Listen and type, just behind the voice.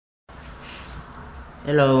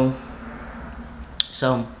Hello.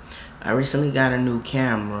 So, I recently got a new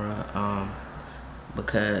camera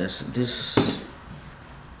because this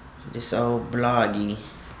old bloggy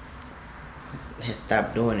has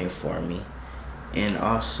stopped doing it for me, and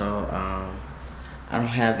also I don't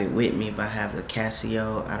have it with me, but I have the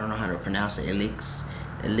Casio. I don't know how to pronounce it,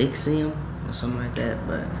 Elixium or something like that,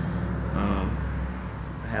 but I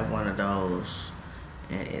have one of those.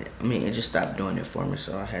 And it just stopped doing it for me,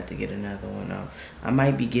 so I had to get another one. I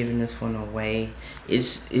might be giving this one away.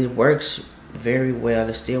 It works very well.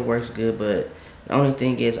 It still works good, but the only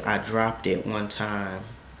thing is I dropped it one time,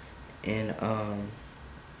 and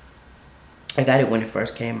I got it when it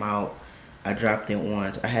first came out. I dropped it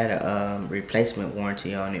once. I had a replacement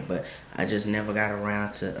warranty on it, but I just never got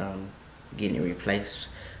around to getting it replaced.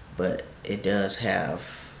 But it does have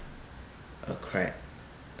a crack,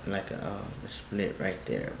 like a split right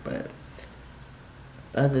there. But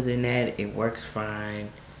other than that, it works fine.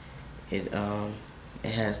 It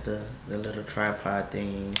has the little tripod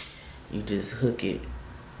thing. You just hook it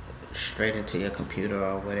straight into your computer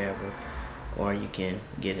or whatever, or you can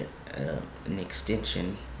get an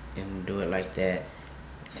extension and do it like that.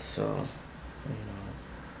 So,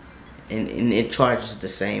 and it charges the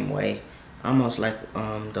same way, almost like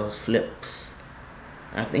those flips.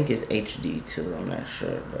 I think it's HD too. I'm not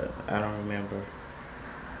sure, but I don't remember.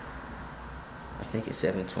 I think it's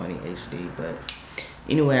 720 HD, but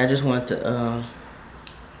anyway, I just wanted to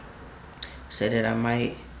say that I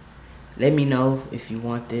might let me know if you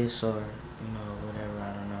want this or whatever.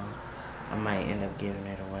 I don't know. I might end up giving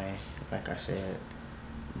it away, like I said,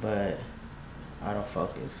 but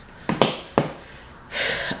autofocus.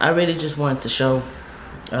 I really just wanted to show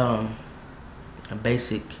a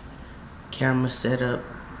basic camera setup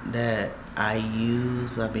that I've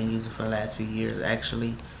been using for the last few years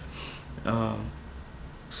actually.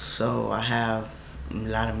 So I have a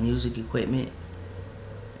lot of music equipment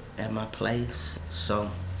at my place, so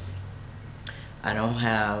I don't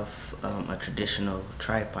have a traditional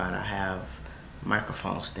tripod. I have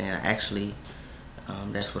microphone stand. Actually,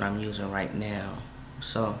 that's what I'm using right now.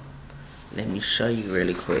 So let me show you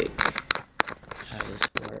really quick how this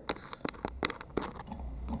works.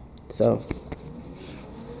 So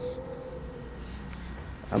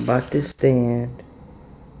I bought this stand.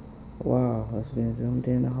 Wow, it's been zoomed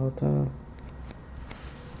in the whole time.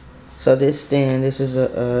 So this is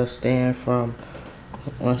a stand from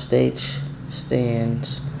On Stage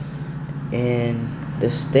Stands, and the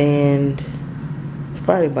stand is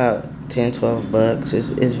probably about 10, 12 bucks.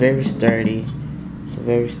 It's very sturdy. It's a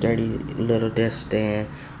very sturdy little desk stand.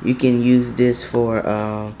 You can use this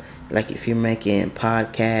for like if you're making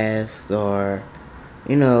podcasts, or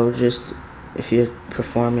just if you're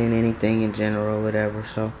performing anything in general, whatever.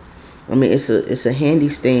 So I mean, it's a handy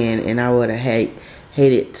stand, and I would have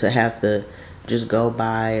hated to have to just go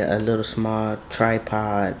buy a little small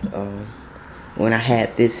tripod when I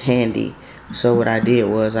had this handy. So what I did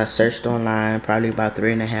was I searched online probably about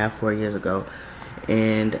 3.5, 4 years ago,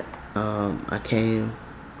 and I came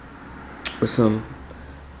with some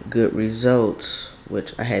good results,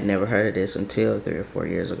 which I had never heard of this until 3 or 4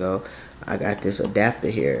 years ago. I got this adapter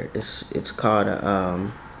here. It's called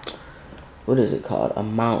a what is it called? A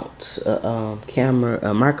mount, a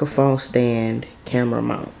microphone stand, camera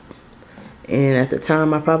mount. And at the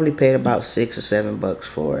time, I probably paid about $6 or $7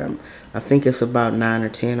 for it. I think it's about 9 or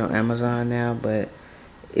 10 on Amazon now, but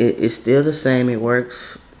it's still the same. It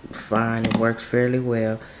works fine. It works fairly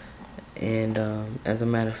well. And as a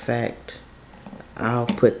matter of fact, I'll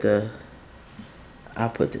put this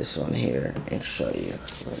on here and show you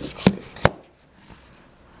really quick.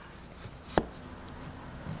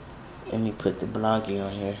 Let me put the bloggy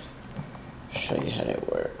on here. Show you how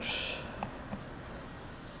that works.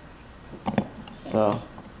 So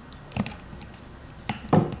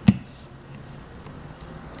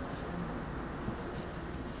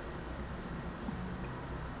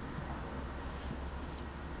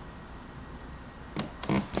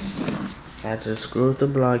I just screwed the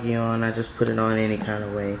bloggy on. I just put it on any kind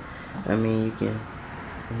of way. I mean, you can,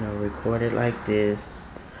 record it like this,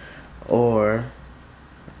 or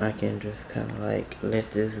I can just kind of like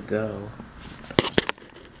let this go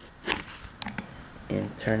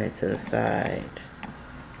and turn it to the side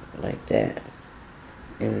like that,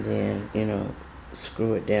 and then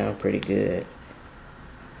screw it down pretty good.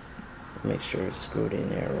 Make sure it's screwed in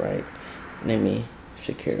there right. Let me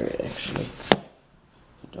secure it actually.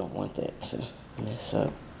 I don't want that to mess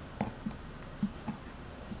up.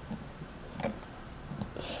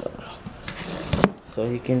 So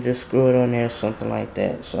you can just screw it on there, something like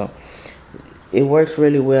that. So it works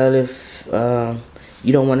really well if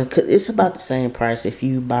You don't want to. It's about the same price if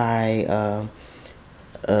you buy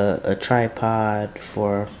a tripod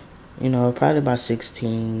for, you know, probably about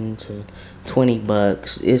 16 to 20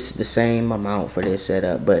 bucks. It's the same amount for this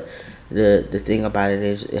setup, but the thing about it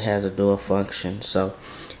is it has a dual function. So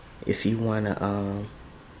if you want to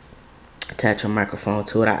attach a microphone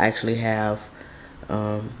to it, I actually have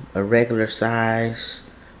a regular size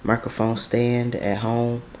microphone stand at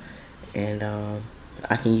home, and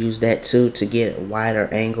I can use that too to get wider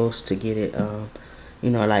angles, to get it you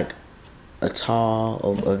know, like a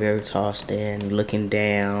very tall stand looking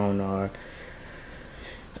down, or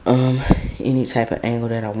any type of angle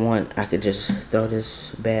that I want. I could just throw this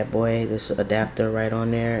bad boy, this adapter right on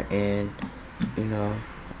there, and you know,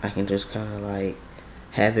 I can just kind of like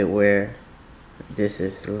have it where this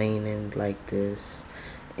is leaning like this,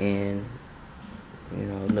 and you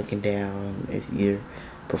know, looking down if you're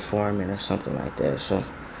performing or something like that. So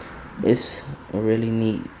it's a really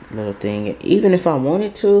neat little thing. Even if I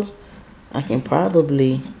wanted to, I can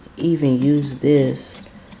probably even use this,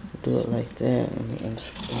 do it like that. Let me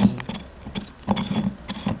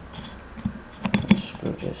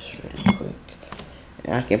unscrew this really quick.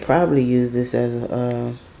 And I can probably use this as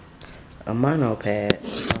a mono pad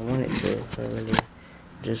if I wanted to. If I really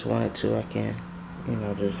just wanted to, I can, you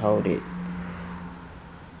know, just hold it.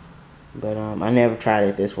 But I never tried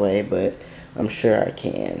it this way, but I'm sure I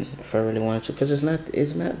can if I really wanted to, because it's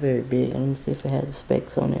not very big. Let me see if it has the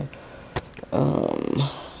specs on there.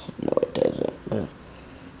 No, it doesn't, but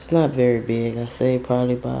it's not very big. I say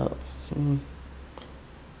probably about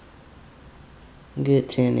good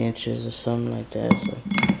 10 inches or something like that. So,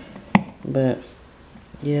 but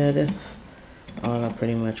yeah, that's all I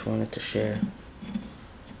pretty much wanted to share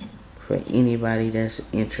for anybody that's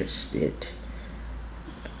interested.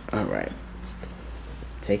 All right,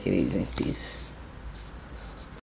 take it easy. Peace.